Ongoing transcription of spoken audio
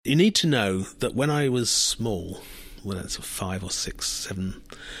You need to know that when I was small, when I was 5 or 6, 7,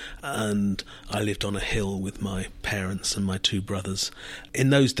 and I lived on a hill with my parents and my 2 brothers. In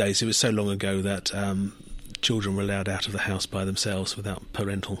those days, it was so long ago that children were allowed out of the house by themselves without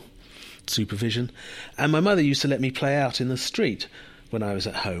parental supervision. And my mother used to let me play out in the street when I was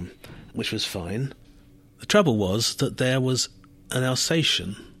at home, which was fine. The trouble was that there was an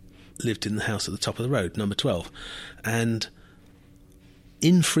Alsatian lived in the house at the top of the road, number 12, and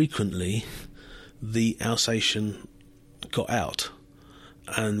infrequently the Alsatian got out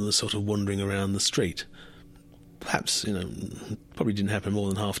and was sort of wandering around the street. Perhaps, probably didn't happen more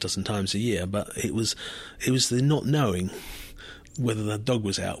than half a dozen times a year, but it was the not knowing whether the dog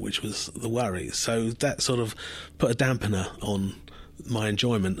was out which was the worry. So that sort of put a dampener on my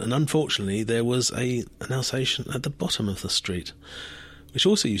enjoyment, and unfortunately there was an Alsatian at the bottom of the street, which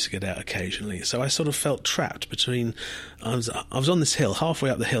also used to get out occasionally. So I sort of felt trapped between... I was on this hill, halfway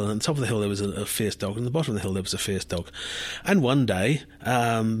up the hill, and at the top of the hill there was a fierce dog, and at the bottom of the hill there was a fierce dog. And one day,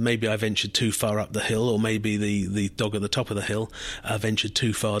 maybe I ventured too far up the hill, or maybe the dog at the top of the hill ventured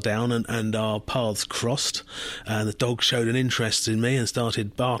too far down, and our paths crossed, and the dog showed an interest in me and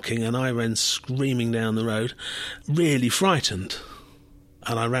started barking, and I ran screaming down the road, really frightened.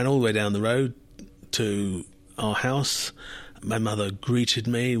 And I ran all the way down the road to our house. My mother greeted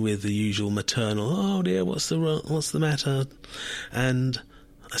me with the usual maternal, "Oh dear, what's the matter?" And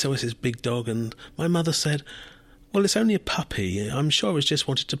I said, "Oh, it's this big dog." And my mother said, "Well, it's only a puppy. I'm sure it's just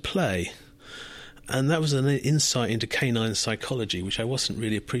wanted to play." And that was an insight into canine psychology, which I wasn't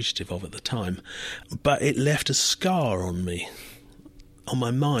really appreciative of at the time. But it left a scar on me, on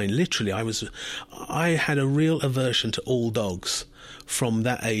my mind. Literally, I had a real aversion to all dogs from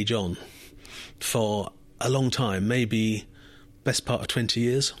that age on for a long time, maybe best part of 20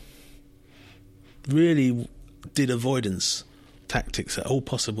 years. Really did avoidance tactics at all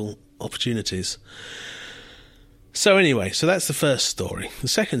possible opportunities. So anyway, so that's the first story. The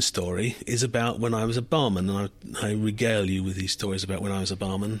second story is about when I was a barman, and I regale you with these stories about when I was a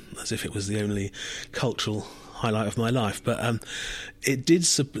barman as if it was the only cultural highlight of my life. But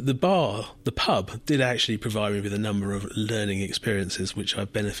the pub did actually provide me with a number of learning experiences which I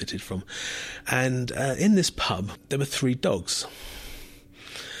benefited from. And in this pub there were 3 dogs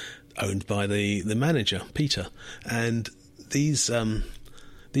owned by the manager, Peter, and these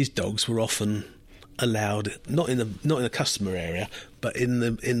dogs were often allowed not in a customer area, but in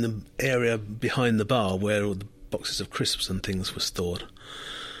the area behind the bar where all the boxes of crisps and things were stored.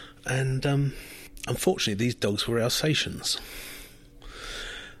 And unfortunately, these dogs were Alsatians.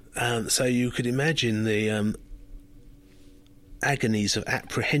 So you could imagine the agonies of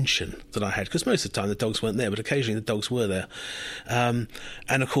apprehension that I had, because most of the time the dogs weren't there, but occasionally the dogs were there. And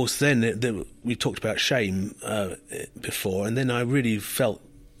of course, then we talked about shame before, and then I really felt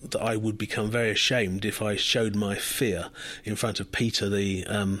that I would become very ashamed if I showed my fear in front of Peter, the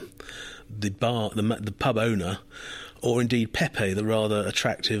pub owner, or indeed Pepe, the rather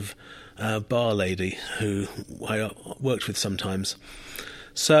attractive bar lady who I worked with sometimes.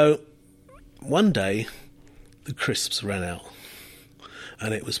 So one day the crisps ran out,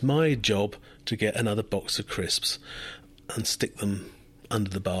 and it was my job to get another box of crisps and stick them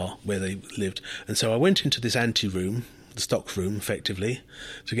under the bar where they lived. And so I went into this ante-room, the stock room effectively,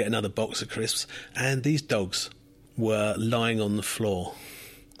 to get another box of crisps, and these dogs were lying on the floor.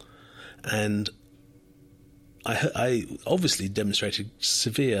 And I obviously demonstrated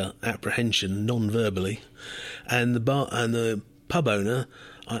severe apprehension non-verbally, and the pub owner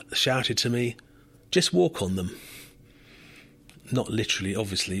shouted to me, "Just walk on them." Not literally,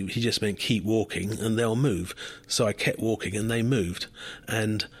 obviously. He just meant keep walking and they'll move. So I kept walking and they moved,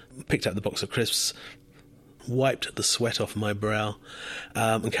 and picked up the box of crisps, wiped the sweat off my brow,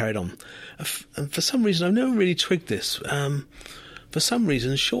 and carried on. And for some reason, I've never really twigged this. For some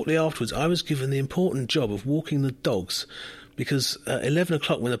reason, shortly afterwards, I was given the important job of walking the dogs, because at 11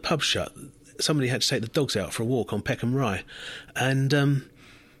 o'clock when the pub shut, somebody had to take the dogs out for a walk on Peckham Rye. And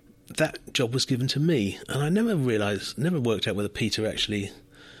that job was given to me. And I never worked out whether Peter actually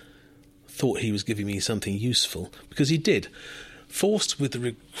thought he was giving me something useful, because he did. Forced with the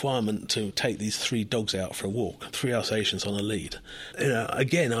requirement to take these 3 dogs out for a walk, 3 Alsatians on a lead.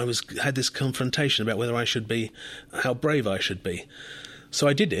 Again, I had this confrontation about whether I should be, how brave I should be. So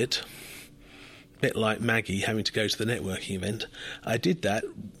I did it, a bit like Maggie having to go to the networking event. I did that,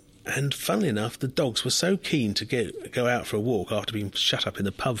 and funnily enough, the dogs were so keen to go out for a walk after being shut up in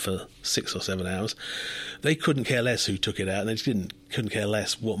the pub for 6 or 7 hours. They couldn't care less who took it out, and they couldn't care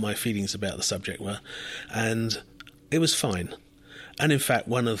less what my feelings about the subject were. And it was fine. And in fact,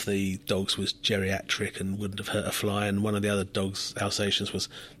 one of the dogs was geriatric and wouldn't have hurt a fly, and one of the other dogs, Alsatians, was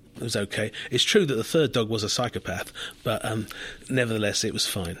okay. It's true that the third dog was a psychopath, but nevertheless, it was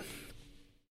fine.